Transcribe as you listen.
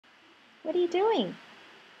What are you doing?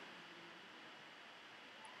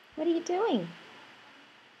 What are you doing?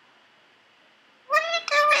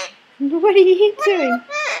 What are you doing?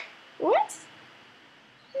 What?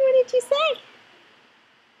 What did you say?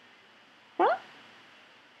 Huh?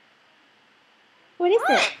 What is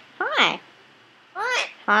it? Hi.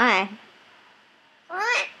 Hi.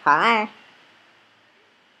 Hi.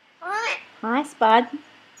 Hi, Spud.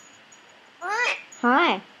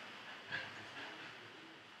 Hi.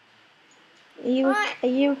 Are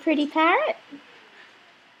you a pretty parrot?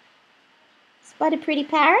 Spud, a pretty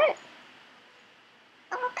parrot?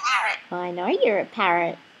 I'm a parrot. I know you're a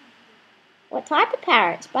parrot. What type of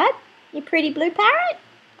parrot, Spud? You pretty blue parrot?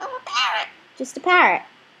 I'm a parrot. Just a parrot.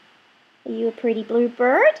 Are you a pretty blue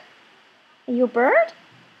bird? Are you a bird?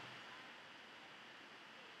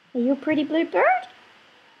 Are you a pretty blue bird?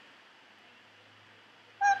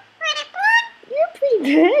 Pretty bird. You're a pretty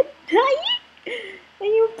bird, are you? Are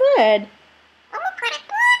you a bird? I'm a pretty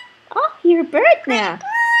bird. Oh, you're a bird now.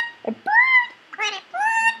 A bird. Pretty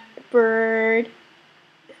bird. A bird.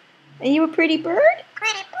 Are you a pretty bird?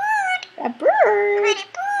 Pretty bird. A bird. Pretty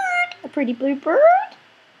bird. A pretty blue bird?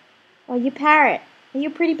 Or you parrot? Are you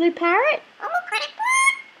a pretty blue parrot? I'm a pretty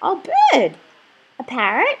bird. Oh, bird. A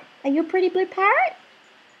parrot? Are you a pretty blue parrot?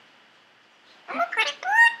 I'm a pretty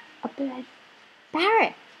bird. A bird.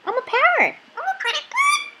 Parrot. I'm a parrot. I'm a pretty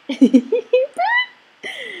bird.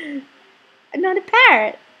 Bird? Not a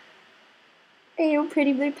parrot. Are you a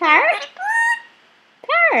pretty blue parrot? Pretty bird.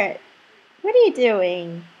 Parrot. What are you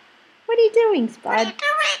doing? What are you doing, Spud?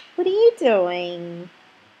 What are you doing?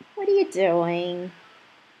 What are you doing?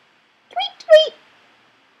 What are you doing? Tweet, tweet.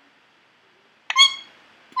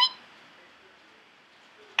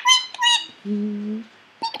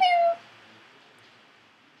 Peekaboo.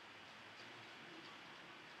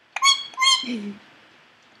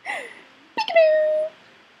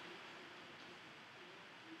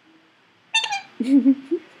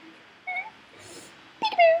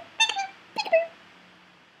 Peekaboo.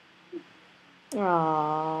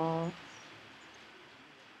 Aww.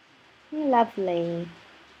 You're lovely.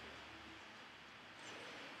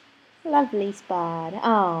 Lovely, Spud.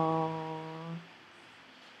 Aww.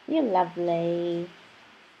 You're lovely.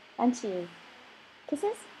 Aren't you?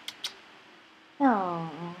 Kisses? Aww.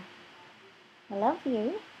 I love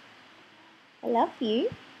you. I love you.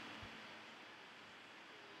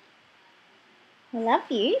 I love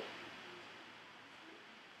you.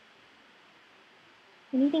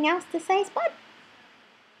 Anything else to say, Spud?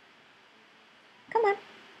 Come on.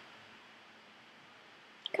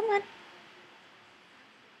 Come on.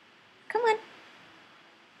 Come on.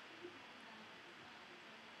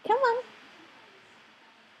 Come on.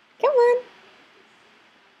 Come on.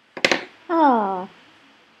 Oh.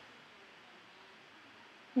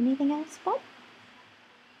 Anything else, Spud?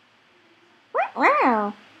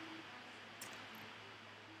 Wow.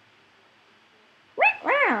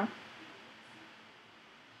 Wow.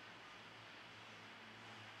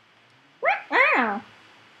 Wow.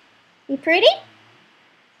 You pretty?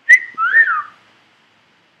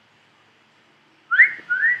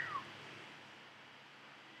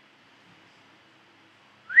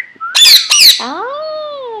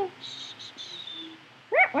 Oh.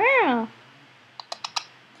 Wow.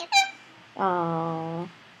 Oh.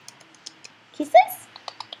 Kisses?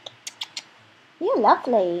 You're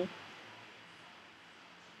lovely.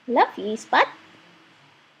 Love you, Spud.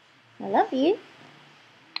 I love you.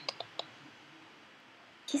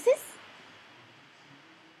 Kisses?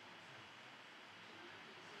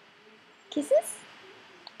 Kisses?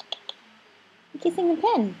 You're kissing the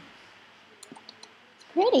pen. It's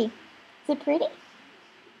pretty. Is it pretty?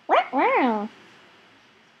 Wow.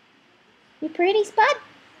 You pretty, Spud?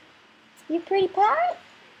 You pretty parrot?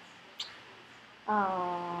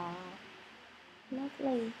 Aww.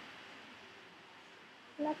 Lovely.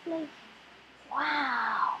 Lovely.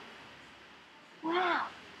 Wow. Wow.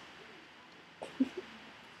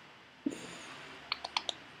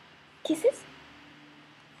 Kisses?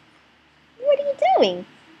 What are you doing?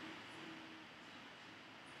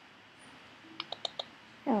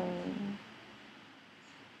 Oh.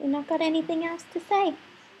 You not got anything else to say?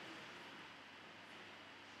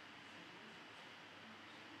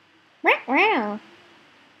 Wow.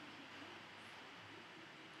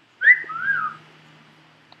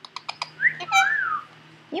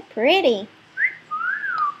 You're pretty.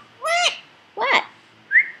 What?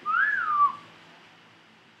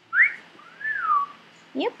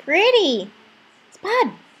 You're pretty.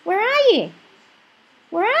 Spud, where are you?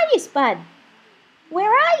 Where are you, Spud? Where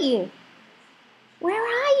are you? Where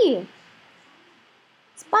are you?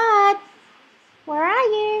 Spud, where are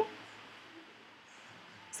you?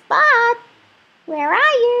 Spud, where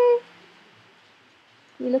are you?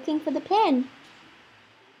 You're looking for the pen.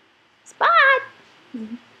 Spud,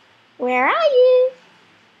 where are you?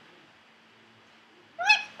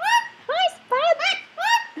 Hi, Spud.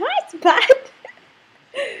 Hi, Spud.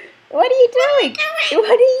 What are you doing?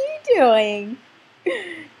 What are you doing?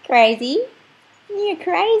 Crazy? You're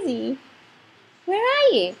crazy. Where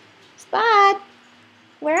are you? Spud,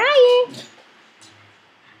 where are you?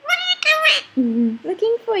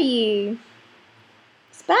 Looking for you.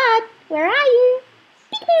 Spud, where are you?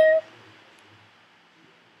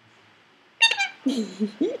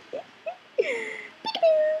 Peekaboo.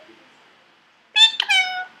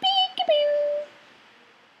 Peekaboo. Peekaboo.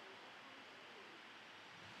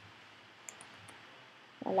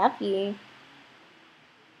 I love you.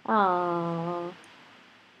 Aww.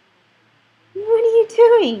 What are you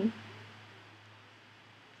doing?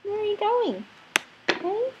 Where are you going?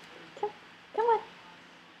 Hey, come on.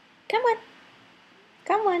 Come on.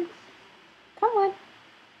 Come on. Come on.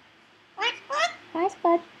 Hi,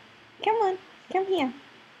 Spud. Come on. Come here.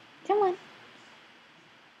 Come on.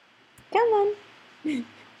 Come on.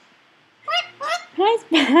 Hi,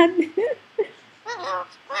 Spud.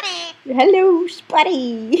 Hello,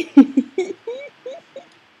 Spuddy.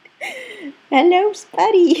 Hello,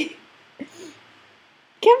 Spuddy.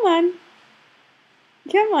 Come on.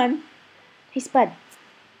 Come on. Hey, Spud.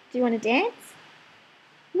 Do you want to dance?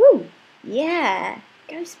 Woo. Yeah.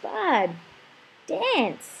 Go, Spud.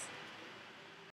 Dance.